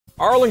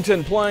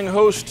Arlington playing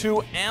host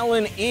to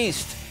Allen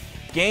East.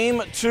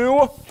 Game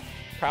 2.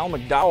 Kyle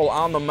McDowell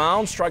on the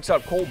mound, strikes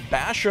out Cole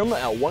Basham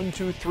at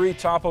 1-2-3,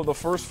 top of the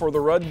first for the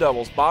Red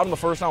Devils. Bottom of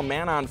the first now,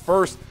 man on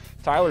first.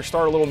 Tyler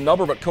started a little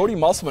nubber, but Cody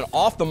Musselman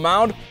off the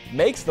mound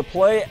makes the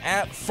play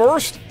at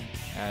first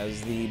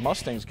as the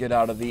Mustangs get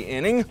out of the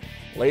inning.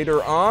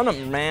 Later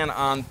on, man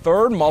on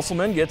third.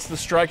 Musselman gets the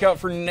strikeout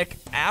for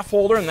Nick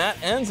Affolder, and that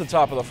ends the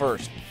top of the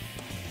first.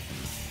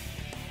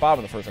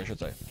 Bottom of the first, I should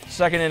say.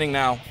 Second inning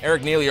now.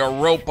 Eric Neely, a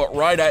rope, but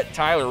right at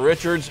Tyler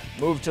Richards.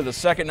 Move to the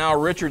second now.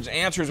 Richards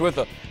answers with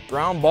a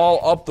ground ball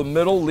up the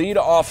middle. Lead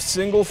off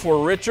single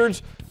for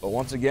Richards. But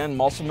once again,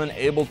 Musselman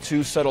able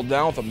to settle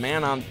down with a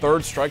man on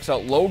third. Strikes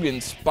out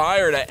Logan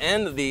Spire to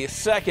end the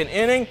second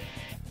inning.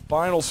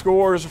 Final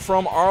scores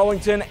from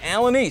Arlington.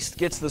 Allen East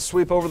gets the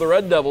sweep over the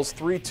Red Devils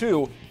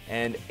 3-2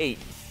 and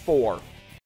 8-4.